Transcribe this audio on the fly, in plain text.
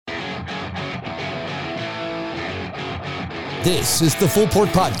This is the Full Port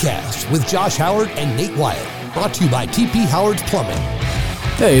Podcast with Josh Howard and Nate Wyatt, brought to you by TP Howard's Plumbing.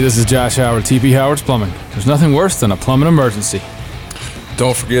 Hey, this is Josh Howard, TP Howard's Plumbing. There's nothing worse than a plumbing emergency.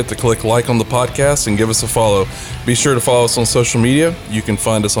 Don't forget to click like on the podcast and give us a follow. Be sure to follow us on social media. You can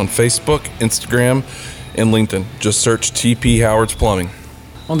find us on Facebook, Instagram, and LinkedIn. Just search TP Howard's Plumbing.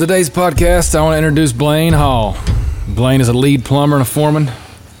 On today's podcast, I want to introduce Blaine Hall. Blaine is a lead plumber and a foreman.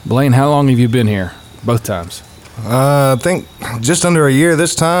 Blaine, how long have you been here? Both times. I think just under a year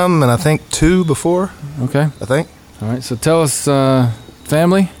this time, and I think 2 before. Okay. I think. All right, so tell us,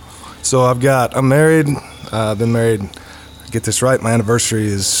 family? So I'm married. I've been married, get this right, my anniversary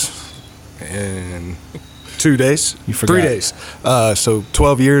is in 2 days. You forgot. 3 days. So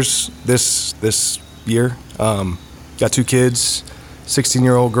 12 years this year. Got 2 kids,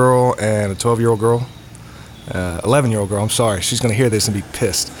 16-year-old girl and a 12-year-old girl. 11-year-old girl, I'm sorry. She's going to hear this and be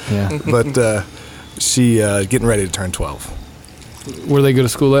pissed. Yeah. But she getting ready to turn 12. Where do they go to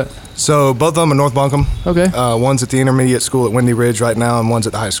school at? So both of them are North Buncombe. Okay. One's at the intermediate school at Windy Ridge right now, and one's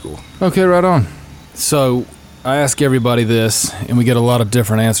at the high school. Okay, right on. So I ask everybody this, and we get a lot of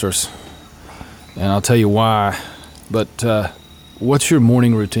different answers. And I'll tell you why. But what's your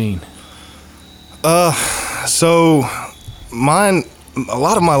morning routine? So mine, a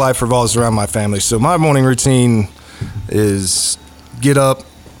lot of my life revolves around my family. So my morning routine is get up,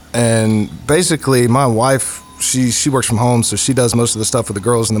 and basically my wife, she works from home, so she does most of the stuff with the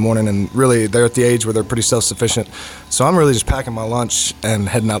girls in the morning, and really they're at the age where they're pretty self-sufficient. So I'm really just packing my lunch and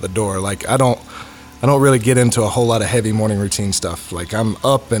heading out the door. Like I don't really get into a whole lot of heavy morning routine stuff. Like I'm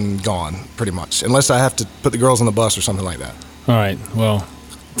up and gone pretty much, unless I have to put the girls on the bus or something like that. All right, well,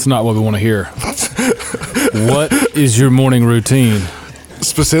 it's not what we want to hear. What is your morning routine?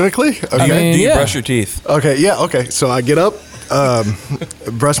 Specifically? Okay. I mean, Do you yeah. brush your teeth? Okay, yeah, okay. So I get up,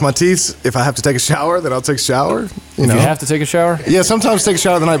 brush my teeth. If I have to take a shower, then I'll take a shower. You know. You have to take a shower? Yeah, sometimes take a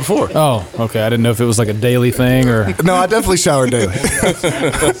shower the night before. Oh, okay. I didn't know if it was like a daily thing or... No, I definitely shower daily.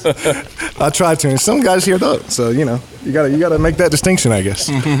 I try to. And some guys here don't. So, you know, you gotta make that distinction, I guess.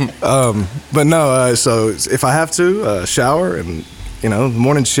 But no, so if I have to, shower and, you know,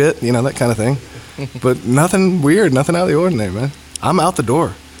 morning shit, you know, that kind of thing. But nothing weird, nothing out of the ordinary, man. I'm out the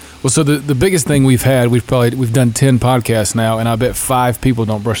door. Well, so the biggest thing we've had, we've done 10 podcasts now, and I bet 5 people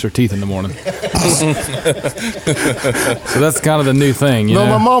don't brush their teeth in the morning. So that's kind of the new thing, you know?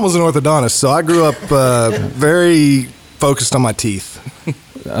 My mom was an orthodontist, so I grew up very focused on my teeth.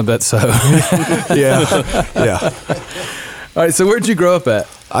 I bet so. Yeah. All right, so where'd you grow up at?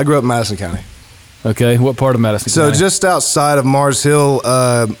 I grew up in Madison County. Okay, what part of Madison So County? just outside of Mars Hill,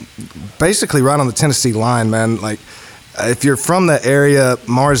 basically right on the Tennessee line, man. Like, if you're from that area,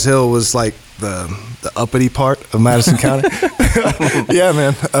 Mars Hill was like the uppity part of Madison County. Yeah,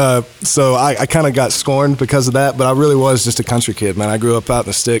 man. So I kind of got scorned because of that, but I really was just a country kid, man. I grew up out in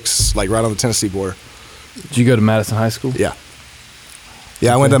the sticks, like right on the Tennessee border. Did you go to Madison High School? Yeah.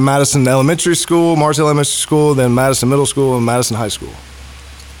 Yeah, I went to Madison Elementary School, Mars Hill Elementary School, then Madison Middle School, and Madison High School.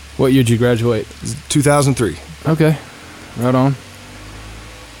 What year did you graduate? 2003. Okay, right on.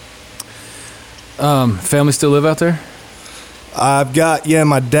 Family still live out there? I've got,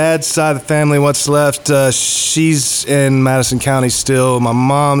 my dad's side of the family, what's left, she's in Madison County still. My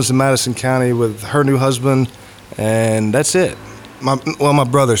mom's in Madison County with her new husband, and that's it. My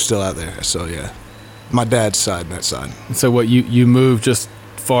brother's still out there, so yeah. My dad's side and that side. So what, you moved just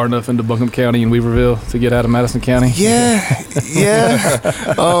far enough into Buncombe County and Weaverville to get out of Madison County? Yeah.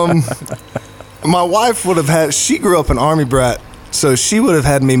 My wife she grew up an Army brat, so she would have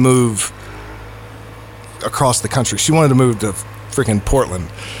had me move across the country. She wanted to move to freaking Portland.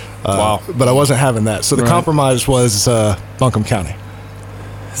 Wow. But I wasn't having that. So the compromise was Buncombe County.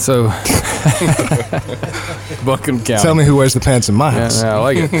 So, Buncombe County. Tell me who wears the pants in my house. Yeah, I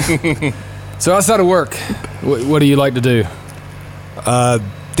like it. So outside of work, what do you like to do?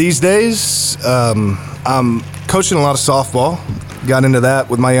 These days, I'm coaching a lot of softball. Got into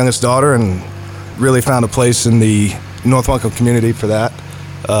that with my youngest daughter and really found a place in the North Buncombe community for that.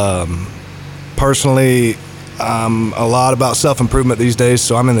 Personally, I'm a lot about self-improvement these days,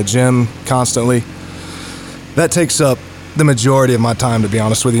 so I'm in the gym constantly. That takes up the majority of my time, to be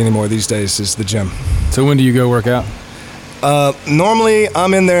honest with you, anymore these days, is the gym. So when do you go work out? Normally,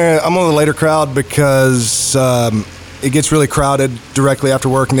 I'm in there. I'm on the later crowd because it gets really crowded directly after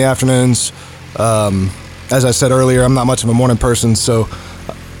work in the afternoons. As I said earlier, I'm not much of a morning person, so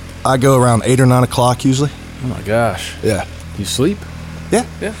I go around 8 or 9 o'clock usually. Oh my gosh. Yeah. You sleep? Yeah.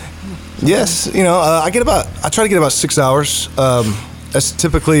 Yes, I try to get about 6 hours. That's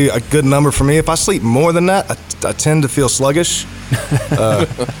typically a good number for me. If I sleep more than that, I tend to feel sluggish.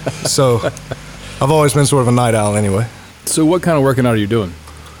 So I've always been sort of a night owl anyway. So what kind of working out are you doing?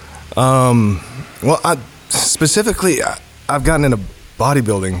 Well, I've gotten into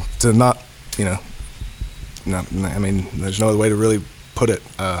bodybuilding to I mean, there's no other way to really put it.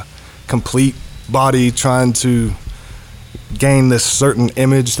 Complete body, trying to gain this certain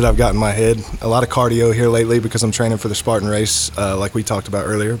image that I've got in my head. A lot of cardio here lately because I'm training for the Spartan race, like we talked about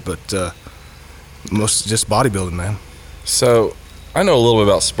earlier, but most just bodybuilding, man. So I know a little bit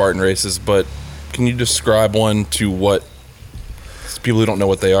about Spartan races, but can you describe one to what people who don't know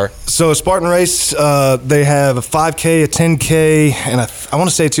what they are? So a Spartan race, they have a 5K, a 10K, and I want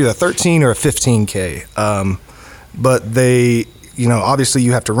to say too, a 13 or a 15K. But they, obviously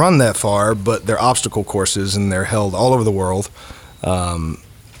you have to run that far, but they're obstacle courses and they're held all over the world. One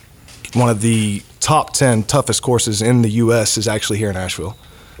of the top 10 toughest courses in the U.S. is actually here in Asheville.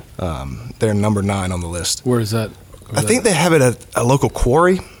 They're number 9 on the list. Where is that? I think they have it at a local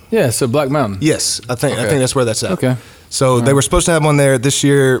quarry. Yeah, so Black Mountain. Yes, I think that's where that's at. Okay. So they were supposed to have one there this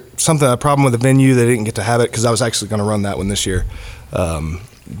year. A problem with the venue. They didn't get to have it because I was actually going to run that one this year.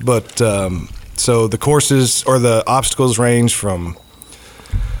 So the courses or the obstacles range from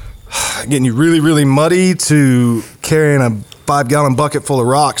getting you really, really muddy to carrying a 5-gallon bucket full of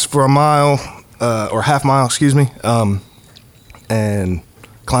rocks for a mile or half mile, excuse me, and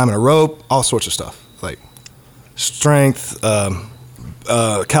climbing a rope, all sorts of stuff like strength,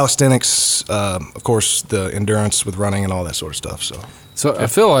 calisthenics, of course, the endurance with running and all that sort of stuff. So I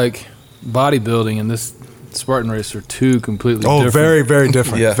feel like bodybuilding and this Spartan race are two completely different. Oh, very, very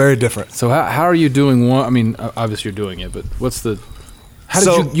different. Yeah. Very different. So how are you doing one? I mean, obviously you're doing it, but what's the... How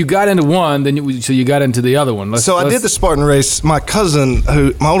did you got into one, then you got into the other one? I did the Spartan race. My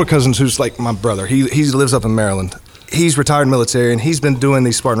older cousin, who's like my brother, he lives up in Maryland. He's retired military, and he's been doing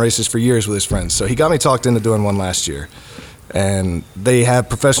these Spartan races for years with his friends. So he got me talked into doing one last year. And they have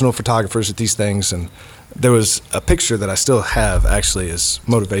professional photographers at these things, and there was a picture that I still have actually as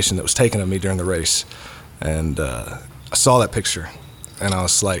motivation that was taken of me during the race. And I saw that picture, and I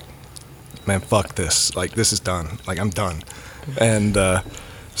was like, man, fuck this. Like, this is done. Like, I'm done. And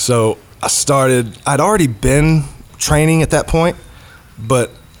so I started. I'd already been training at that point,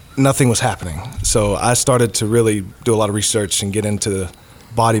 but nothing was happening. So I started to really do a lot of research and get into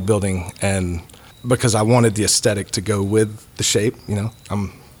bodybuilding, and because I wanted the aesthetic to go with the shape,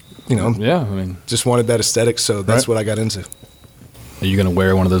 just wanted that aesthetic. So that's what I got into. Are you gonna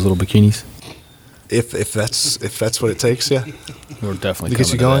wear one of those little bikinis? If that's what it takes, yeah. We're definitely to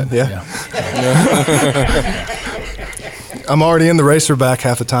get you going, yeah. I'm already in the racer back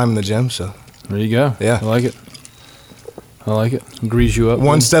half the time in the gym, so there you go. Yeah, I like it. Grease you up.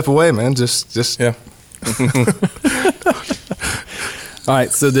 One step away, man. Just yeah. All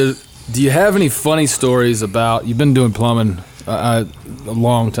right. So do you have any funny stories about? You've been doing plumbing a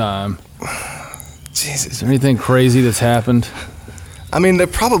long time. Jesus. Is there anything crazy that's happened? I mean,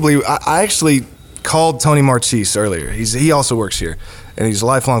 I actually called Tony Marchese earlier. He also works here, and he's a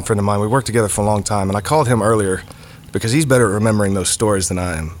lifelong friend of mine. We worked together for a long time, and I called him earlier because he's better at remembering those stories than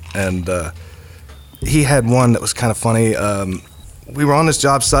I am. And he had one that was kind of funny. We were on this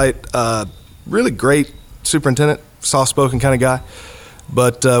job site, really great superintendent, soft-spoken kind of guy,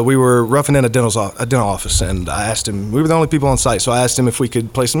 but we were roughing in a dental office, and I asked him, we were the only people on site, so I asked him if we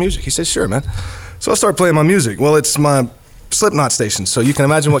could play some music. He said, sure, man. So I started playing my music. Well, it's my Slipknot station, so you can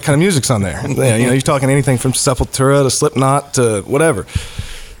imagine what kind of music's on there. You're talking anything from Sepultura to Slipknot to whatever.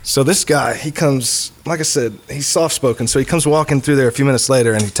 So this guy, he comes, like I said, he's soft-spoken, so he comes walking through there a few minutes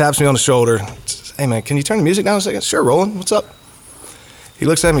later, and he taps me on the shoulder, says, hey man, can you turn the music down a second? Sure, Roland, what's up? He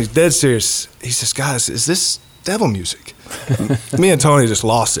looks at me, he's dead serious. He says, guys, is this devil music? Me and Tony just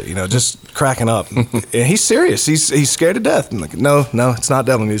lost it, just cracking up. And he's serious, he's scared to death. I'm like, no, it's not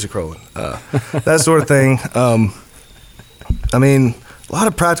devil music, Roland. That sort of thing. I mean, a lot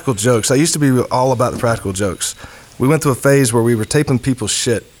of practical jokes. I used to be all about the practical jokes. We went through a phase where we were taping people's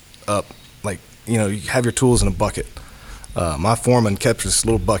shit up, like, you have your tools in a bucket. My foreman kept this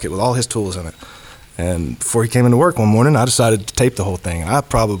little bucket with all his tools in it. And before he came into work one morning, I decided to tape the whole thing. And I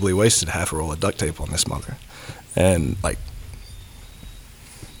probably wasted half a roll of duct tape on this mother. And,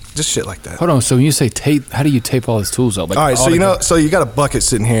 just shit like that. Hold on, so when you say tape, how do you tape all his tools up? Like, all right, so you got a bucket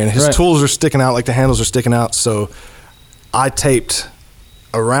sitting here, and his tools are sticking out, like the handles are sticking out, so I taped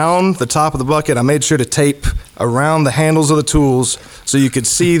around the top of the bucket. I made sure to tape around the handles of the tools so you could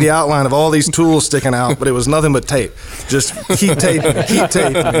see the outline of all these tools sticking out, but it was nothing but tape. Just keep taping, keep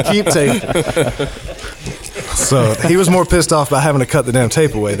taping, keep taping. So he was more pissed off about having to cut the damn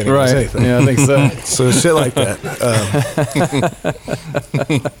tape away than he was anything. Yeah, I think so. So shit like that.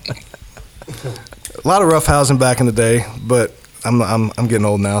 A lot of rough housing back in the day, but I'm getting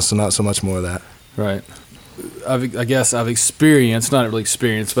old now, so not so much more of that. Right. I guess I've experienced, not really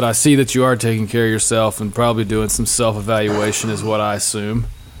experienced, but I see that you are taking care of yourself and probably doing some self-evaluation is what I assume,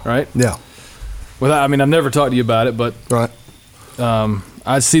 right? Yeah. Well, I mean, I've never talked to you about it, but Right.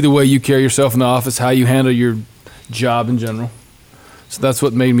 I see the way you carry yourself in the office, how you handle your job in general. So that's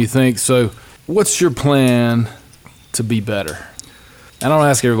what made me think. So what's your plan to be better? I don't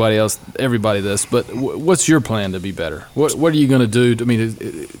ask everybody this, but what's your plan to be better? What are you going to do? I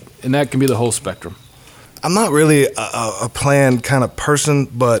mean, and that can be the whole spectrum. I'm not really a planned kind of person,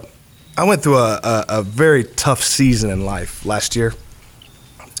 but I went through a very tough season in life last year.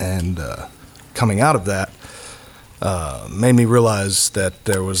 And coming out of that made me realize that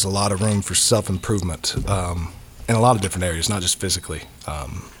there was a lot of room for self-improvement in a lot of different areas, not just physically.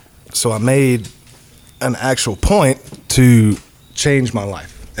 So I made an actual point to change my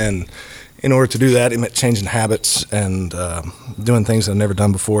life. And in order to do that, it meant changing habits and doing things I've never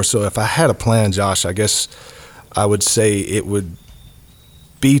done before. So if I had a plan, Josh, I guess I would say it would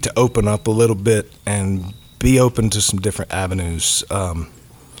be to open up a little bit and be open to some different avenues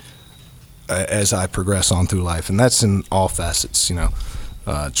as I progress on through life. And that's in all facets,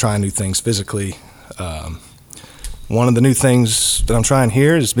 trying new things physically. One of the new things that I'm trying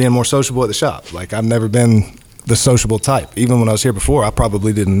here is being more sociable at the shop. Like, I've never been the sociable type. Even when I was here before, I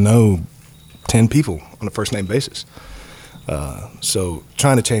probably didn't know 10 people on a first name basis. So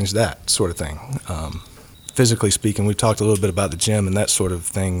trying to change that sort of thing. Physically speaking, we talked a little bit about the gym and that sort of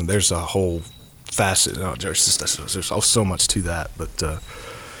thing. There's a whole facet. There's so much to that. But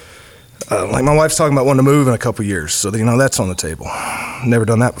like, my wife's talking about wanting to move in a couple years. So, that's on the table. Never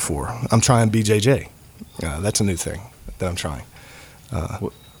done that before. I'm trying BJJ. That's a new thing that I'm trying.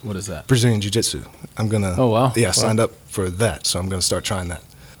 What is that? Brazilian Jiu-Jitsu. I'm going to... Oh, wow. Yeah, I signed up for that, so I'm going to start trying that.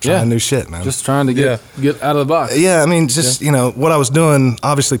 Trying new shit, man. Just trying to get out of the box. Yeah, I mean, just, what I was doing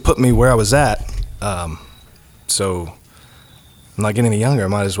obviously put me where I was at. So I'm not getting any younger. I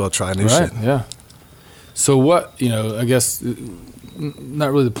might as well try new shit. Yeah. So what, I guess,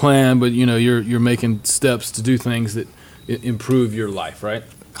 not really the plan, but, you're making steps to do things that improve your life, right?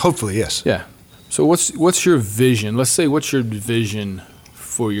 Hopefully, yes. Yeah. So what's your vision? Let's say, what's your vision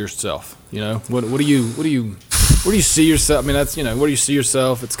for yourself? What do you see yourself? I mean, that's, where do you see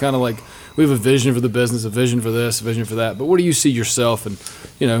yourself? It's kind of like we have a vision for the business, a vision for this, a vision for that. But where do you see yourself in,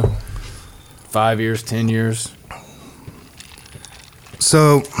 5 years, 10 years?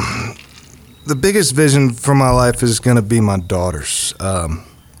 So the biggest vision for my life is going to be my daughters. I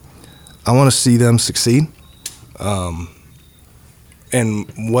want to see them succeed in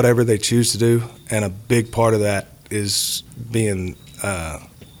whatever they choose to do. And a big part of that is being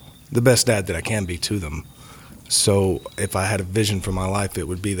the best dad that I can be to them. So if I had a vision for my life, it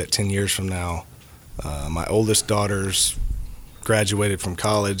would be that 10 years from now, my oldest daughter's graduated from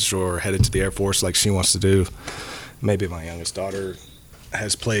college or headed to the Air Force like she wants to do. Maybe my youngest daughter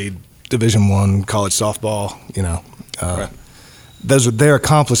has played Division I college softball, Right. Those are their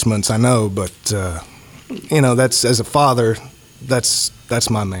accomplishments, I know, but, that's, as a father, that's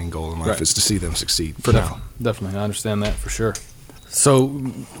my main goal in life, Right. is to see them succeed for Definitely. now. Definitely. I understand that for sure. So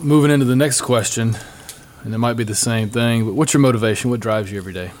moving into the next question, and it might be the same thing, but what's your motivation? What drives you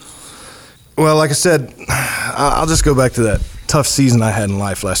every day? Well, like I said, I'll just go back to that tough season I had in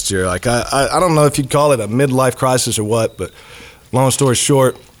life last year. Like, I don't know if you'd call it a midlife crisis or what, but long story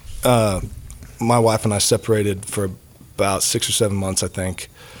short, my wife and I separated for about 6 or 7 months, I think.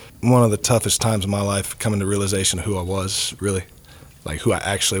 One of the toughest times of my life, coming to realization of who I was, really, like who I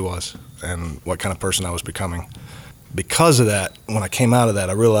actually was and what kind of person I was becoming. Because of that, when I came out of that,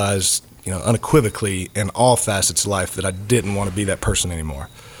 I realized, unequivocally in all facets of life that I didn't want to be that person anymore.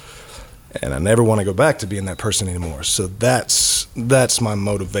 And I never want to go back to being that person anymore. So that's my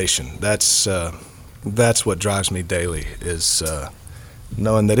motivation. That's what drives me daily, is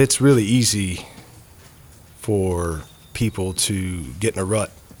knowing that it's really easy for people to get in a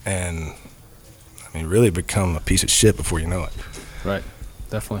rut and, really become a piece of shit before you know it. Right.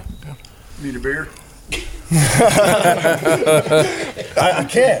 Definitely. Need a beer? I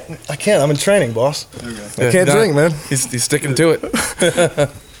can't. I'm in training, boss. Okay. I can't drink, man. He's sticking to it.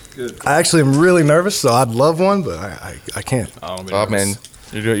 Good. I actually am really nervous, so I'd love one, but I can't. Oh, man.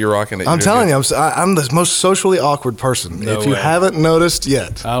 You're rocking it. I'm telling you, I'm the most socially awkward person. No if you way. haven't noticed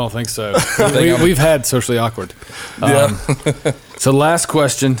yet. I don't think so. We've had socially awkward. Yeah. So last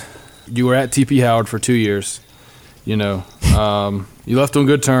question. You were at TP Howard for 2 years. You left on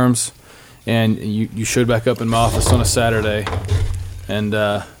good terms, and you showed back up in my office on a Saturday. And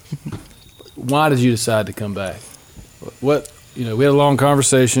why did you decide to come back? What, we had a long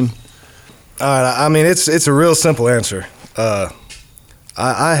conversation. All right, it's a real simple answer.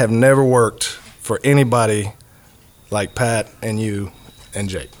 I have never worked for anybody like Pat and you and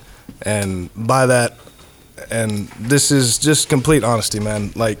Jake. And by that, and this is just complete honesty,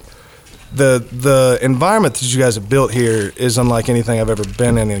 man, like the environment that you guys have built here is unlike anything I've ever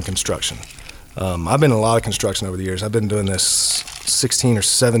been in construction. I've been in a lot of construction over the years. I've been doing this 16 or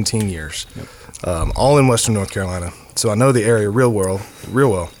 17 years, all in Western North Carolina. So I know the area real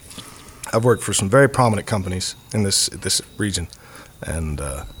well. I've worked for some very prominent companies in this region. And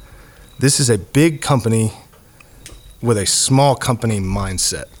this is a big company with a small company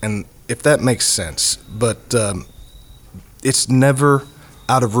mindset. And if that makes sense, but it's never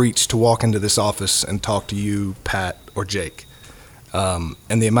out of reach to walk into this office and talk to you, Pat, or Jake. And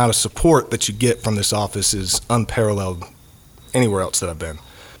the amount of support that you get from this office is unparalleled anywhere else that I've been.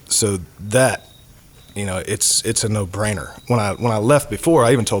 So that, it's a no-brainer. When I left before,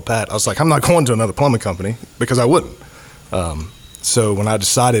 I even told Pat, I was like, I'm not going to another plumbing company because I wouldn't. So when I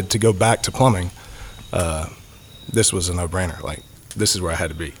decided to go back to plumbing, this was a no-brainer. Like, this is where I had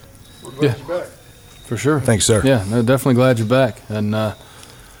to be. We're glad you're back. For sure. Thanks, sir. Yeah, no, definitely glad you're back. And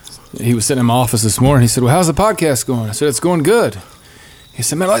he was sitting in my office this morning. He said, well, how's the podcast going? I said, it's going good. He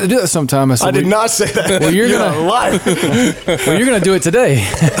said, man, I'd like to do that sometime. I said, I did not say that. Well, you're going to lie. Well, you're going to do it today.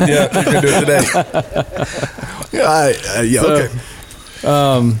 Yeah, you're going to do it today. Okay.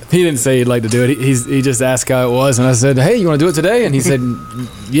 He didn't say he'd like to do it. He just asked how it was, and I said, hey, you want to do it today? And he said,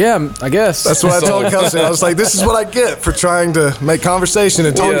 yeah, I guess. That's what I told Kelsey. I was like, this is what I get for trying to make conversation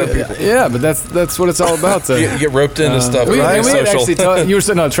and talk to people. Yeah, but that's what it's all about. So. You get roped into stuff. We had social. actually talked, you were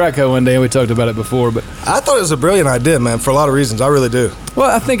sitting on a track one day, and we talked about it before. But I thought it was a brilliant idea, man, for a lot of reasons. I really do.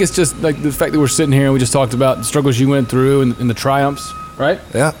 Well, I think it's just like the fact that we're sitting here and we just talked about the struggles you went through and the triumphs. Right?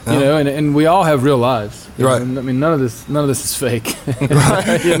 Yeah. And we all have real lives. Right. I mean, none of this is fake.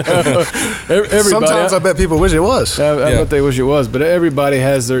 Right. Everybody. Sometimes I bet people wish it was. I bet they wish it was, but everybody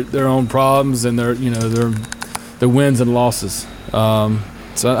has their own problems and their wins and losses.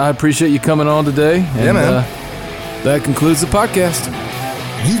 So I appreciate you coming on today. And, yeah, man. That concludes the podcast.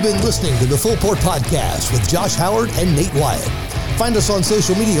 You've been listening to the Full Port Podcast with Josh Howard and Nate Wyatt. Find us on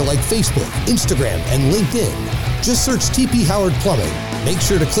social media like Facebook, Instagram, and LinkedIn. Just search TP Howard Plumbing. Make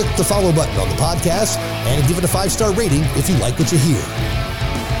sure to click the follow button on the podcast and give it a 5-star rating if you like what you hear.